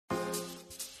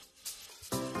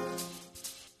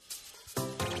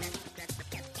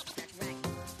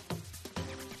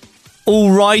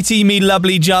Alrighty, me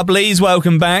lovely jubblies,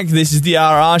 welcome back. This is the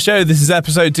RR Show. This is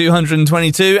episode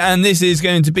 222, and this is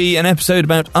going to be an episode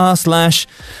about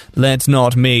r/Let's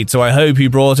Not Meet. So I hope you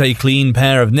brought a clean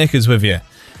pair of knickers with you.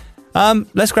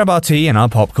 Let's grab our tea and our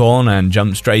popcorn and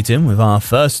jump straight in with our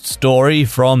first story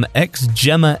from X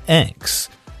Gemma X,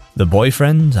 the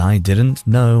boyfriend I didn't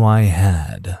know I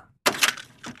had.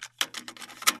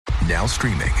 Now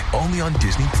streaming only on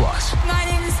Disney+. My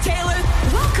name is Taylor.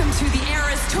 Welcome to the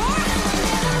Eras Tour.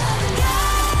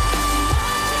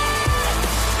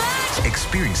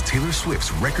 Experience Taylor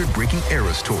Swift's record-breaking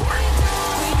Eras Tour.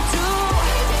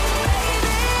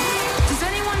 Does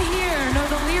anyone here know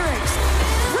the lyrics?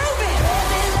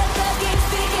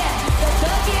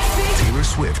 Taylor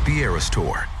Swift The Eras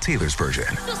Tour, Taylor's version,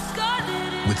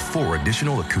 with 4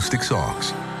 additional acoustic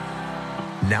songs.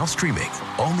 Now streaming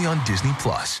only on Disney+.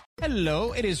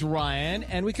 Hello, it is Ryan,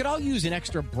 and we could all use an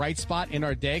extra bright spot in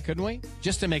our day, couldn't we?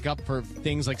 Just to make up for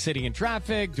things like sitting in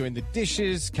traffic, doing the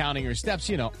dishes, counting your steps,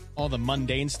 you know, all the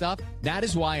mundane stuff. That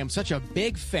is why I'm such a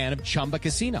big fan of Chumba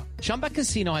Casino. Chumba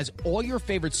Casino has all your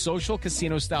favorite social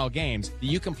casino-style games that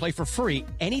you can play for free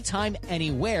anytime,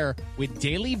 anywhere with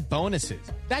daily bonuses.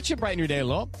 That should brighten your day a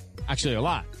little. Actually, a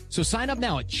lot. So sign up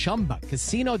now at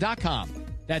ChumbaCasino.com.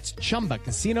 That's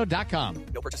ChumbaCasino.com.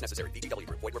 No purchase necessary. VGW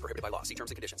Group. Void where prohibited by law. See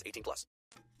terms and conditions. 18+.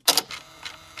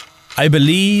 I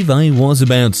believe I was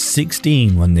about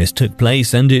 16 when this took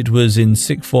place, and it was in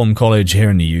sixth form college here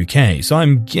in the UK, so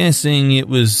I'm guessing it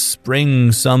was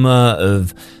spring, summer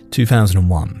of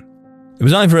 2001. It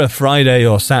was either a Friday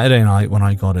or Saturday night when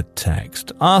I got a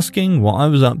text asking what I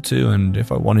was up to and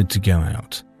if I wanted to go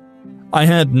out. I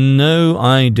had no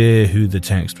idea who the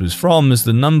text was from, as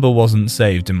the number wasn't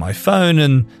saved in my phone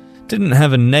and didn't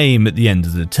have a name at the end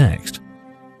of the text.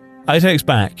 I text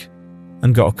back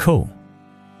and got a call.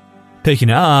 Picking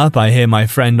it up, I hear my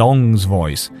friend Ong's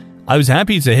voice. I was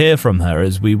happy to hear from her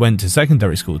as we went to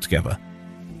secondary school together.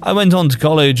 I went on to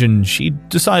college and she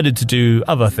decided to do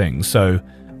other things, so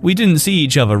we didn't see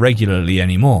each other regularly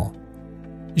anymore.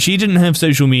 She didn't have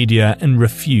social media and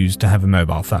refused to have a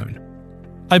mobile phone.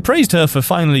 I praised her for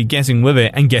finally getting with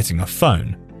it and getting a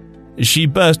phone. She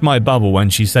burst my bubble when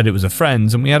she said it was a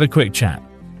friend's and we had a quick chat.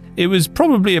 It was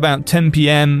probably about 10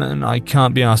 p.m. and I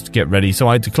can't be asked to get ready, so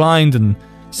I declined and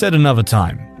said another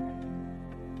time.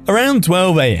 Around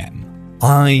 12 a.m,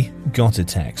 I got a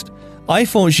text. I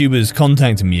thought she was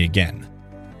contacting me again.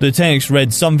 The text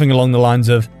read something along the lines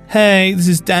of, "Hey, this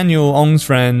is Daniel, Ong's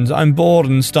friend. I'm bored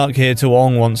and stuck here till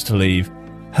Ong wants to leave.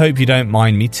 Hope you don't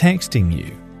mind me texting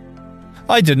you."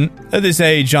 I didn't. At this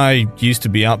age, I used to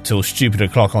be up till stupid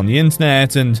o'clock on the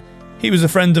internet, and he was a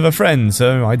friend of a friend,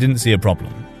 so I didn't see a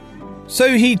problem.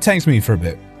 So he texted me for a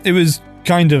bit. It was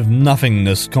kind of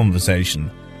nothingness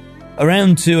conversation.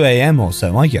 Around 2 a.m. or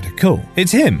so, I get a call.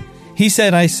 It's him. He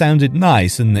said I sounded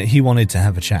nice and that he wanted to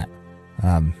have a chat.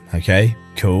 Okay,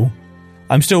 cool.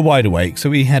 I'm still wide awake, so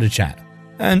we had a chat.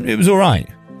 And it was alright.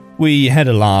 We had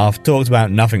a laugh, talked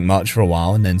about nothing much for a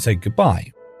while, and then said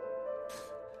goodbye.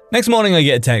 Next morning I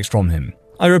get a text from him.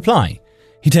 I reply.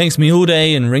 He texts me all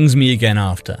day and rings me again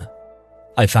after.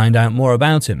 I find out more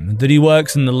about him, that he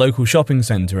works in the local shopping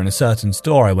centre in a certain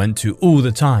store I went to all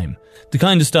the time. The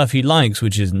kind of stuff he likes,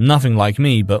 which is nothing like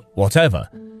me, but whatever.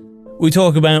 We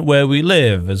talk about where we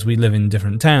live, as we live in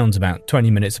different towns about 20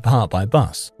 minutes apart by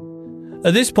bus.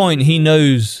 At this point he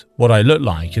knows what I look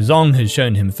like, as Ong has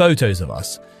shown him photos of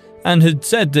us, and had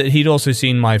said that he'd also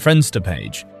seen my Friendster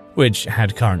page, which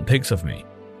had current pics of me.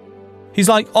 He's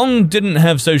like, Ong didn't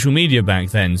have social media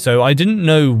back then, so I didn't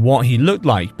know what he looked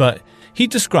like, but he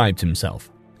described himself.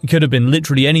 He could have been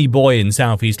literally any boy in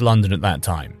southeast London at that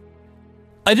time.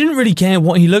 I didn't really care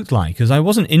what he looked like, as I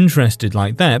wasn't interested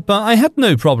like that, but I had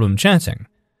no problem chatting.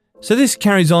 So this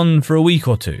carries on for a week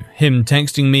or two, him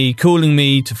texting me, calling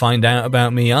me to find out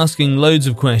about me, asking loads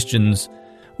of questions,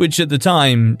 which at the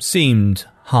time seemed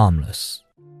harmless.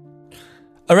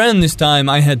 Around this time,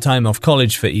 I had time off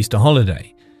college for Easter holiday,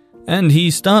 and he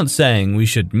starts saying we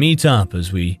should meet up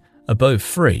as we are both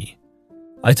free.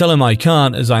 I tell him I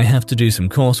can't as I have to do some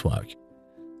coursework.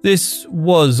 This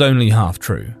was only half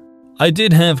true. I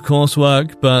did have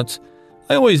coursework, but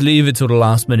I always leave it till the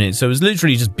last minute, so it was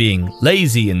literally just being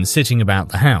lazy and sitting about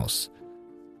the house.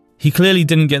 He clearly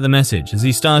didn't get the message as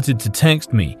he started to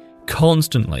text me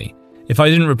constantly. If I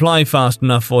didn't reply fast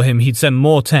enough for him, he'd send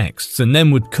more texts and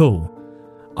then would call.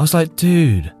 I was like,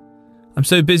 dude, I'm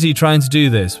so busy trying to do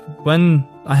this. When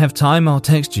I have time, I'll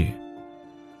text you.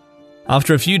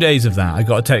 After a few days of that, I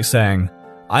got a text saying,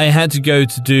 I had to go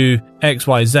to do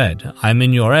XYZ. I'm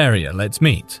in your area. Let's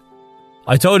meet.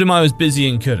 I told him I was busy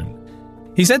and couldn't.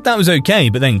 He said that was okay,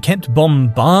 but then kept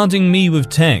bombarding me with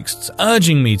texts,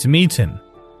 urging me to meet him.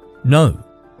 No.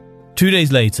 2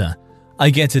 days later, I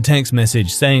get a text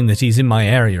message saying that he's in my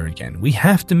area again. We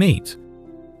have to meet.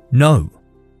 No.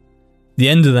 The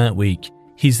end of that week,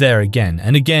 he's there again,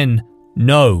 and again,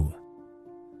 no.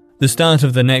 The start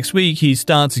of the next week, he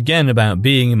starts again about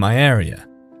being in my area.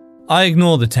 I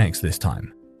ignore the text this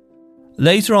time.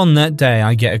 Later on that day,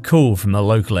 I get a call from a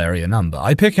local area number.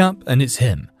 I pick up, and it's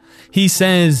him. He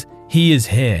says he is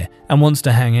here and wants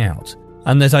to hang out,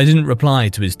 and that I didn't reply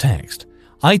to his text.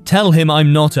 I tell him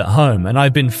I'm not at home and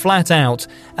I've been flat out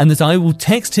and that I will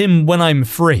text him when I'm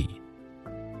free.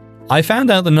 I found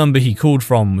out the number he called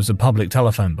from was a public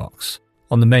telephone box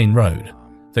on the main road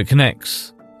that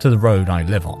connects to the road I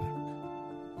live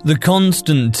on. The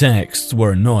constant texts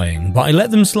were annoying, but I let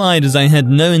them slide as I had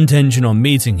no intention on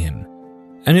meeting him,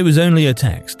 and it was only a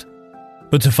text.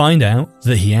 But to find out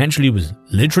that he actually was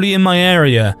literally in my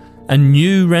area and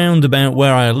knew round about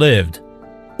where I lived,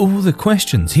 all the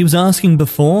questions he was asking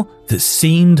before that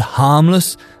seemed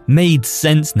harmless made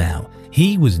sense now.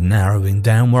 He was narrowing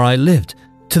down where I lived,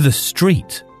 to the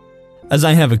street. As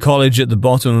I have a college at the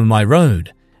bottom of my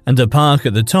road and a park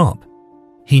at the top.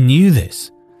 He knew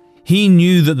this. He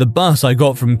knew that the bus I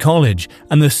got from college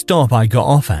and the stop I got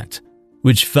off at,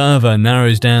 which further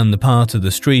narrows down the part of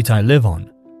the street I live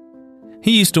on.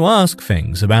 He used to ask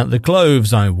things about the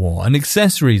clothes I wore and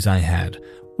accessories I had,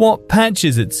 what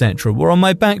patches etc. were on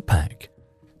my backpack,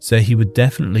 so he would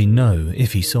definitely know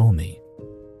if he saw me.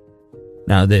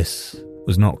 Now this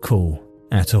was not cool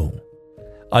at all.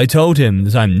 I told him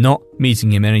that I'm not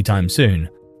meeting him anytime soon,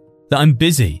 that I'm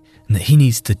busy and that he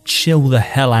needs to chill the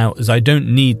hell out as I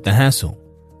don't need the hassle.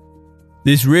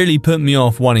 This really put me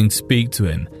off wanting to speak to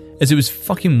him, as it was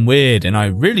fucking weird and I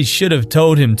really should have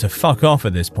told him to fuck off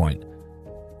at this point.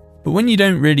 But when you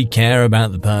don't really care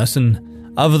about the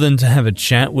person, other than to have a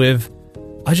chat with,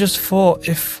 I just thought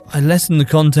if I lessen the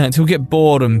contact, he'll get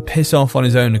bored and piss off on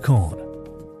his own accord.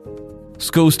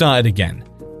 School started again,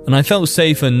 and I felt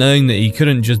safer knowing that he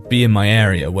couldn't just be in my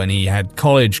area when he had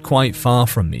college quite far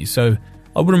from me, so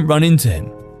I wouldn't run into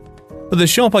him. But the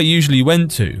shop I usually went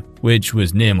to, which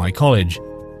was near my college,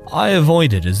 I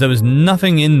avoided as there was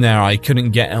nothing in there I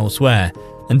couldn't get elsewhere,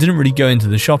 and didn't really go into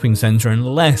the shopping centre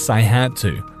unless I had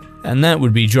to, and that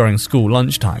would be during school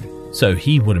lunchtime, so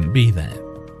he wouldn't be there.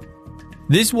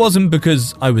 This wasn't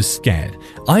because I was scared,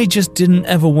 I just didn't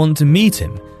ever want to meet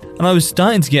him, and I was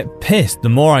starting to get pissed the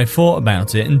more I thought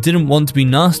about it and didn't want to be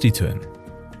nasty to him.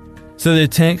 So the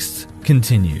texts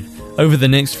continued over the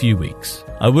next few weeks.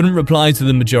 I wouldn't reply to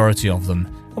the majority of them,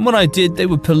 and when I did they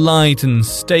were polite and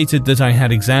stated that I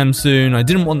had exams soon, I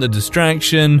didn't want the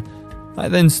distraction. I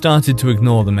then started to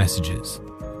ignore the messages.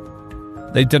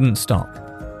 They didn't stop.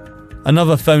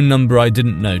 Another phone number I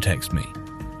didn't know texted me.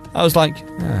 I was like,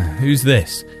 who's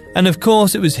this? And of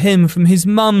course it was him from his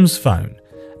mum's phone,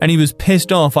 and he was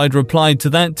pissed off I'd replied to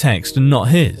that text and not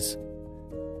his.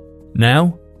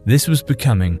 Now, this was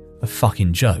becoming a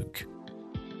fucking joke.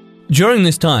 During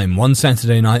this time, one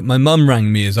Saturday night, my mum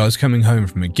rang me as I was coming home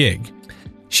from a gig.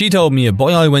 She told me a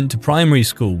boy I went to primary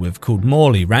school with called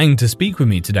Morley rang to speak with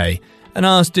me today and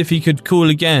asked if he could call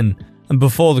again, and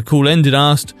before the call ended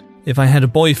asked if I had a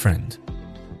boyfriend.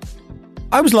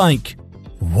 I was like,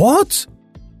 what?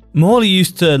 Morley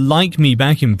used to like me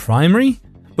back in primary,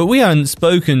 but we hadn't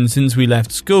spoken since we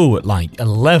left school at like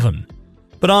 11.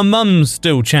 But our mums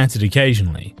still chatted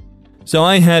occasionally, so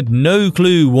I had no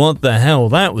clue what the hell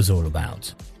that was all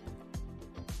about.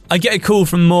 I get a call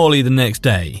from Morley the next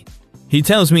day. He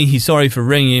tells me he's sorry for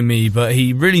ringing me, but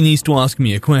he really needs to ask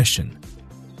me a question.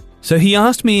 So he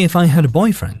asked me if I had a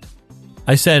boyfriend.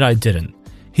 I said I didn't.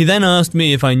 He then asked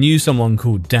me if I knew someone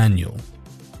called Daniel.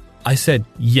 I said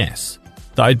yes,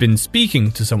 that I'd been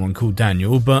speaking to someone called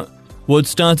Daniel, but what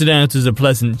started out as a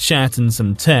pleasant chat and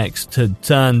some text had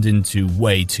turned into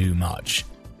way too much.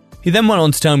 He then went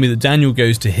on to tell me that Daniel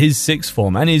goes to his sixth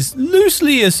form and is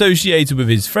loosely associated with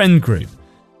his friend group,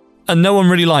 and no one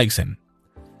really likes him.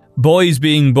 Boys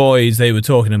being boys, they were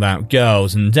talking about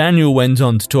girls, and Daniel went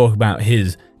on to talk about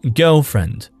his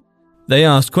girlfriend. They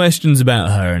asked questions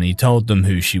about her and he told them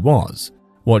who she was,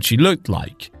 what she looked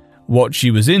like, what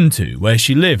she was into, where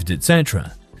she lived,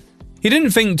 etc. He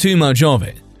didn't think too much of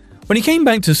it. When he came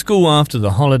back to school after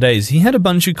the holidays, he had a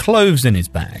bunch of clothes in his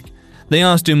bag. They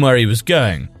asked him where he was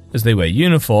going, as they wear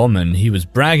uniform, and he was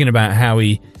bragging about how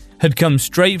he had come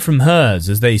straight from hers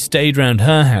as they stayed round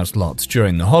her house lots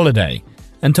during the holiday,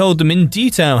 and told them in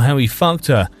detail how he fucked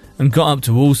her and got up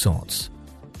to all sorts.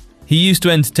 He used to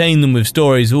entertain them with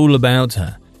stories all about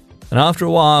her, and after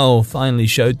a while finally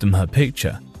showed them her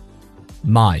picture.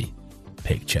 My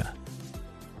picture.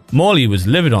 Morley was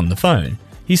livid on the phone.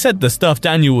 He said the stuff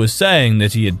Daniel was saying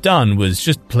that he had done was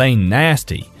just plain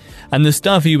nasty, and the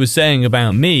stuff he was saying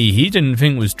about me he didn't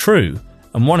think was true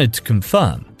and wanted to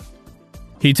confirm.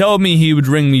 He told me he would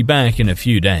ring me back in a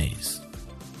few days.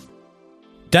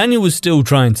 Daniel was still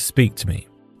trying to speak to me.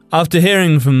 After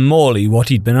hearing from Morley what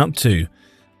he'd been up to,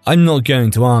 I'm not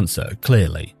going to answer,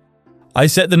 clearly. I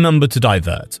set the number to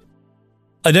divert.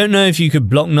 I don't know if you could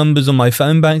block numbers on my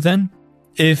phone back then.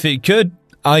 If it could,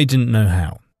 I didn't know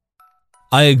how.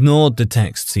 I ignored the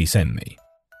texts he sent me.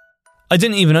 I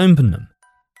didn't even open them.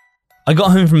 I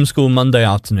got home from school Monday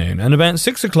afternoon, and about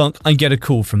 6 o'clock I get a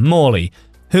call from Morley,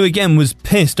 who again was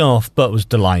pissed off but was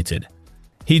delighted.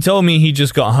 He told me he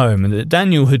just got home and that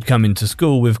Daniel had come into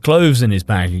school with clothes in his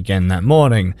bag again that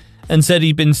morning and said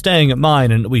he'd been staying at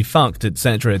mine and we fucked,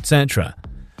 etc, etc.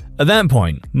 At that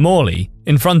point, Morley,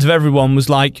 in front of everyone, was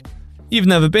like, "You've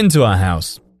never been to our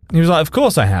house." He was like, "Of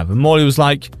course I have." And Morley was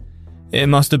like, "It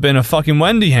must have been a fucking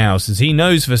Wendy house, as he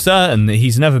knows for certain that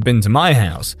he's never been to my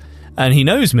house. And he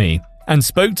knows me and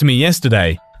spoke to me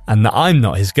yesterday and that I'm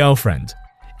not his girlfriend.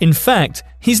 In fact,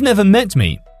 he's never met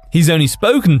me. He's only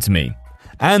spoken to me.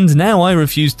 And now I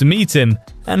refuse to meet him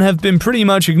and have been pretty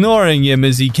much ignoring him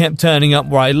as he kept turning up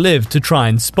where I live to try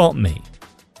and spot me."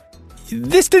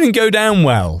 This didn't go down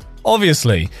well,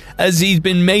 obviously, as he'd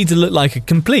been made to look like a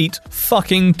complete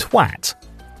fucking twat.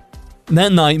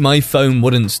 That night my phone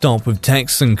wouldn't stop with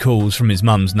texts and calls from his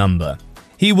mum's number.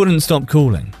 He wouldn't stop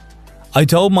calling. I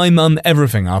told my mum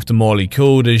everything after Morley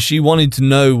called as she wanted to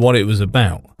know what it was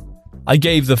about. I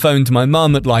gave the phone to my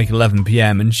mum at like 11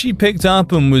 p.m. and she picked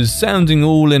up and was sounding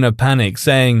all in a panic,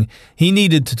 saying he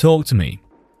needed to talk to me.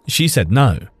 She said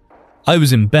no. I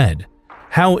was in bed.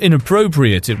 How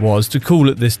inappropriate it was to call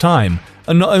at this time,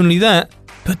 and not only that,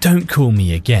 but don't call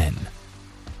me again.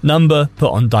 Number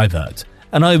put on divert,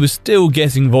 and I was still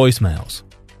getting voicemails.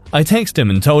 I texted him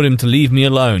and told him to leave me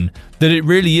alone, that it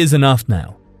really is enough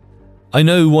now. I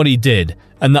know what he did,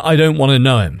 and that I don't want to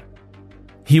know him.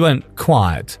 He went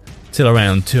quiet till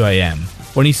around 2 a.m,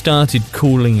 when he started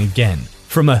calling again,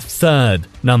 from a third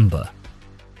number.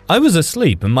 I was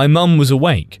asleep and my mum was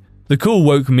awake. The call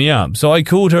woke me up, so I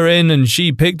called her in and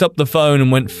she picked up the phone and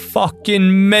went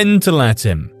fucking mental at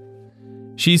him.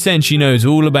 She said she knows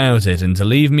all about it and to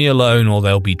leave me alone or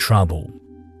there'll be trouble.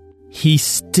 He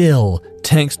still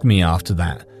texted me after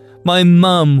that. My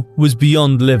mum was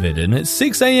beyond livid, and at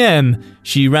 6 a.m,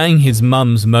 she rang his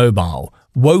mum's mobile,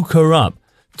 woke her up,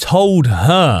 told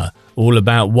her all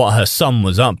about what her son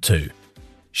was up to.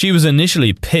 She was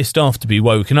initially pissed off to be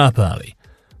woken up early,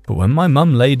 but when my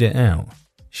mum laid it out,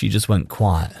 she just went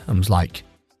quiet and was like,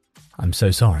 "I'm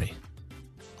so sorry.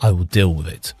 I will deal with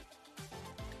it."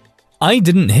 I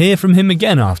didn't hear from him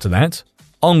again after that.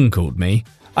 Ong called me.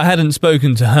 I hadn't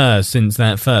spoken to her since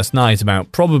that first night,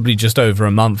 about probably just over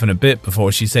a month and a bit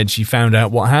before she said she found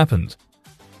out what happened.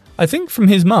 I think from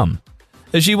his mum,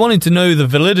 as she wanted to know the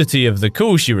validity of the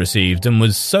call she received and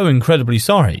was so incredibly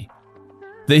sorry.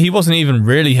 That he wasn't even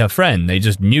really her friend, they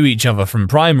just knew each other from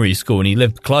primary school and he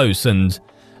lived close, and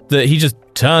that he just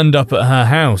turned up at her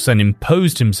house and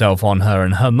imposed himself on her,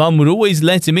 and her mum would always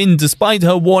let him in despite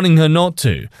her warning her not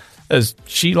to, as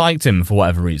she liked him for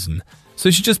whatever reason,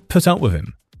 so she just put up with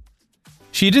him.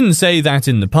 She didn't say that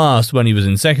in the past, when he was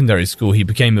in secondary school, he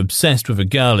became obsessed with a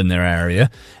girl in their area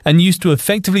and used to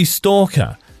effectively stalk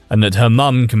her, and that her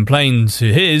mum complained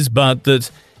to his, but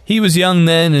that he was young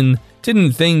then and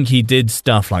didn't think he did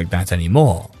stuff like that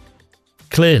anymore.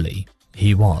 Clearly,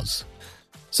 he was.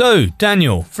 So,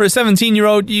 Daniel, for a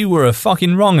 17-year-old, you were a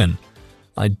fucking wrong'un.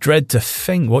 I dread to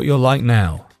think what you're like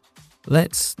now.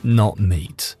 Let's not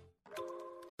meet.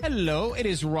 Hello, it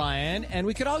is Ryan, and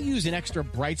we could all use an extra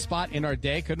bright spot in our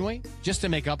day, couldn't we? Just to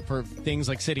make up for things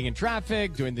like sitting in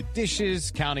traffic, doing the dishes,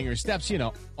 counting your steps, you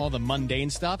know, all the mundane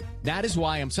stuff. That is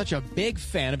why I'm such a big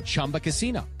fan of Chumba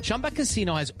Casino. Chumba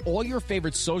Casino has all your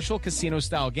favorite social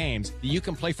casino-style games that you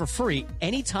can play for free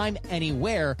anytime,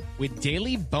 anywhere with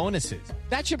daily bonuses.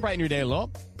 That should brighten your day a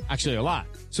little. Actually, a lot.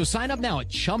 So sign up now at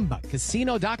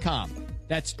ChumbaCasino.com.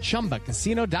 That's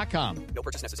ChumbaCasino.com. No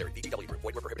purchase necessary. VGW Group.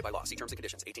 Void where prohibited by law. See terms and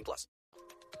conditions. 18+.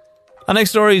 Our next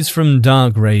story is from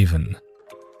Dark Raven.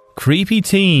 Creepy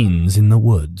teens in the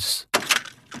woods.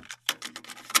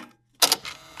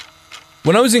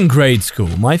 When I was in grade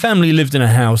school, my family lived in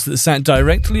a house that sat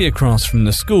directly across from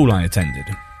the school I attended.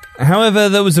 However,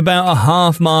 there was about a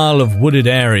half-mile of wooded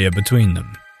area between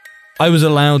them. I was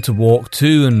allowed to walk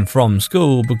to and from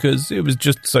school because it was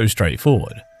just so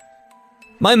straightforward.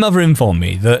 My mother informed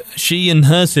me that she and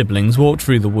her siblings walked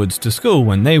through the woods to school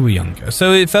when they were younger,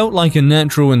 so it felt like a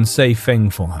natural and safe thing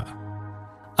for her.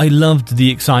 I loved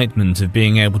the excitement of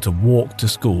being able to walk to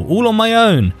school all on my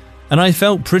own, and I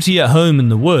felt pretty at home in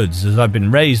the woods as I'd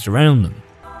been raised around them.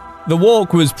 The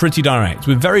walk was pretty direct,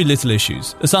 with very little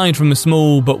issues, aside from a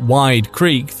small but wide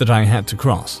creek that I had to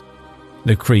cross.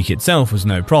 The creek itself was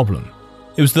no problem.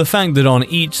 It was the fact that on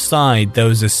each side there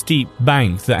was a steep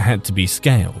bank that had to be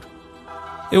scaled.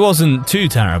 It wasn't too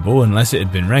terrible unless it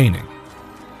had been raining.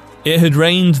 It had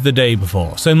rained the day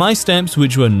before, so my steps,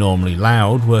 which were normally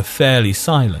loud, were fairly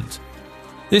silent.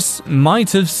 This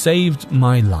might have saved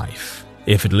my life,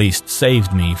 if at least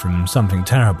saved me from something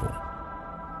terrible.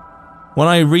 When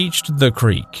I reached the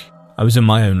creek, I was in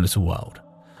my own little world.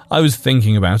 I was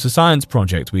thinking about a science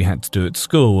project we had to do at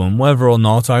school and whether or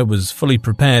not I was fully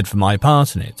prepared for my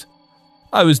part in it.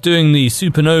 I was doing the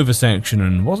supernova section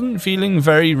and wasn't feeling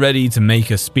very ready to make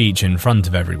a speech in front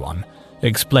of everyone,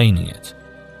 explaining it.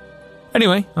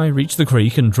 Anyway, I reached the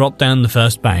creek and dropped down the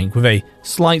first bank with a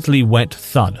slightly wet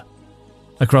thud.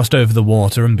 I crossed over the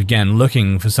water and began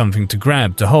looking for something to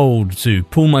grab, to hold, to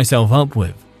pull myself up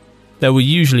with. There were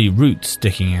usually roots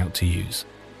sticking out to use.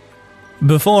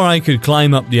 Before I could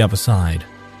climb up the other side,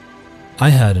 I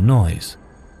heard a noise.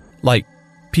 Like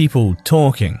people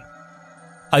talking.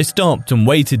 I stopped and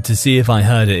waited to see if I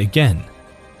heard it again.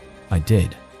 I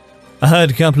did. I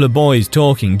heard a couple of boys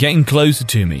talking, getting closer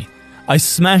to me. I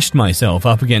smashed myself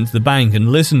up against the bank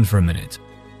and listened for a minute.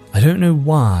 I don't know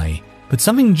why, but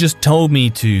something just told me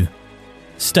to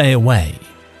stay away.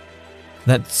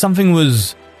 That something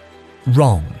was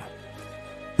wrong.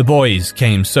 The boys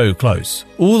came so close,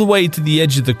 all the way to the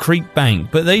edge of the creek bank,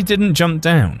 but they didn't jump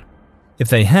down. If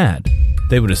they had,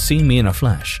 they would have seen me in a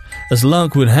flash. As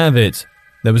luck would have it,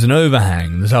 there was an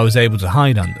overhang that I was able to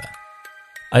hide under.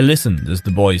 I listened as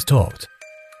the boys talked.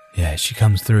 Yeah, she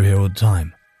comes through here all the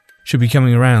time. She'll be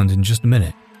coming around in just a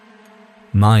minute.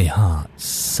 My heart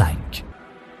sank.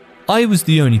 I was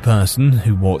the only person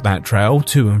who walked that trail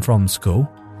to and from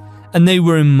school, and they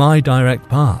were in my direct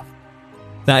path.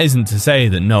 That isn't to say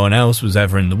that no one else was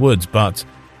ever in the woods, but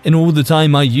in all the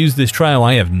time I used this trail,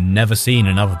 I have never seen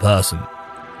another person.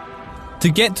 To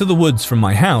get to the woods from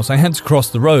my house, I had to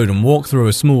cross the road and walk through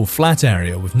a small flat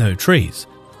area with no trees.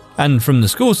 And from the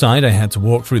school side, I had to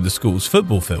walk through the school's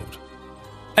football field.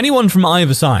 Anyone from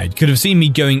either side could have seen me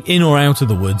going in or out of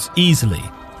the woods easily.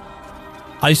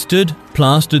 I stood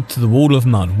plastered to the wall of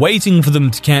mud, waiting for them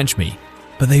to catch me,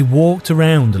 but they walked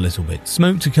around a little bit,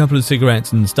 smoked a couple of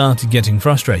cigarettes and started getting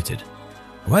frustrated.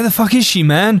 Where the fuck is she,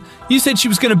 man? You said she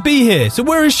was going to be here, so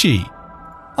where is she?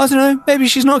 I don't know, maybe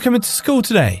she's not coming to school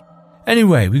today.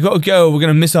 Anyway, we got to go or we're going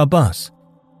to miss our bus.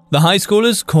 The high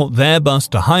schoolers caught their bus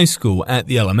to high school at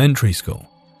the elementary school.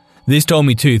 This told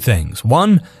me two things.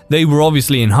 One, they were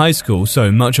obviously in high school,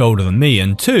 so much older than me,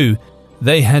 and two,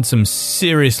 they had some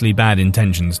seriously bad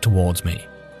intentions towards me.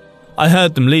 I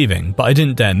heard them leaving, but I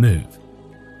didn't dare move.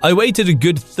 I waited a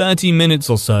good 30 minutes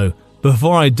or so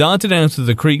before I darted out of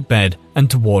the creek bed and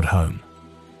toward home.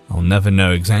 I'll never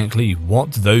know exactly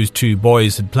what those two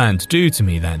boys had planned to do to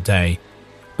me that day,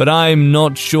 but I'm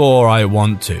not sure I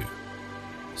want to.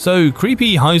 So,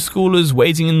 creepy high schoolers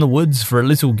waiting in the woods for a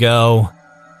little girl,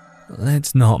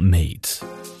 let's not meet.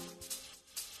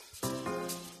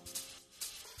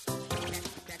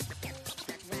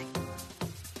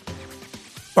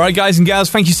 Alright guys and gals,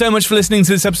 thank you so much for listening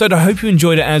to this episode. I hope you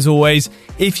enjoyed it as always.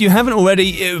 If you haven't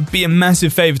already, it would be a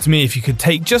massive favour to me if you could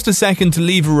take just a second to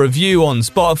leave a review on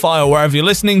Spotify or wherever you're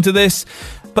listening to this.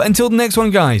 But until the next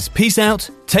one guys, peace out,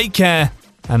 take care,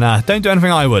 and don't do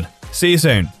anything I would. See you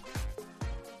soon.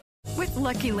 With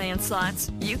Lucky Land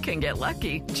Slots, you can get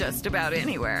lucky just about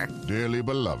anywhere. Dearly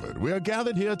beloved, we are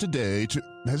gathered here today to...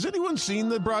 Has anyone seen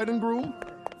the bride and groom?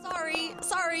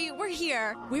 Sorry, we're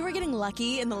here. We were getting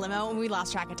lucky in the limo and we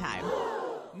lost track of time.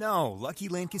 No, Lucky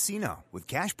Land Casino, with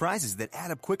cash prizes that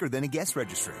add up quicker than a guest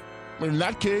registry. In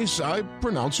that case, I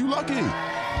pronounce you lucky.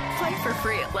 Play for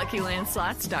free at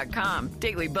LuckyLandSlots.com.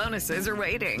 Daily bonuses are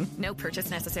waiting. No purchase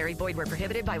necessary. Void where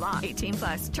prohibited by law.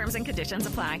 18+. Terms and conditions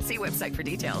apply. See website for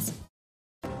details.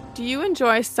 Do you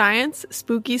enjoy science,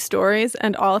 spooky stories,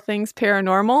 and all things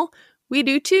paranormal? We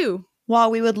do too.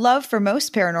 While we would love for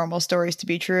most paranormal stories to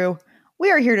be true, we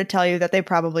are here to tell you that they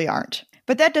probably aren't.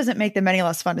 But that doesn't make them any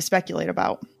less fun to speculate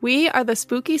about. We are the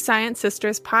Spooky Science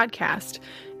Sisters podcast.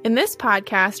 In this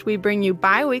podcast, we bring you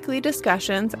bi-weekly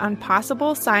discussions on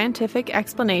possible scientific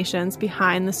explanations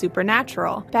behind the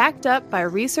supernatural. Backed up by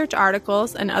research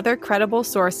articles and other credible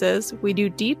sources, we do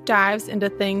deep dives into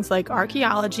things like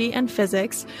archaeology and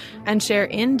physics and share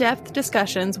in-depth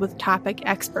discussions with topic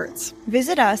experts.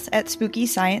 Visit us at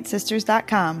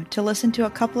SpookyScienceSisters.com to listen to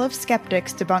a couple of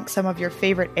skeptics debunk some of your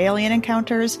favorite alien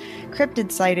encounters,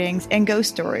 cryptid sightings, and ghost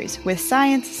stories with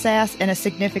science, sass, and a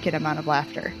significant amount of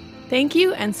laughter. Thank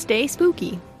you, and stay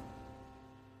spooky.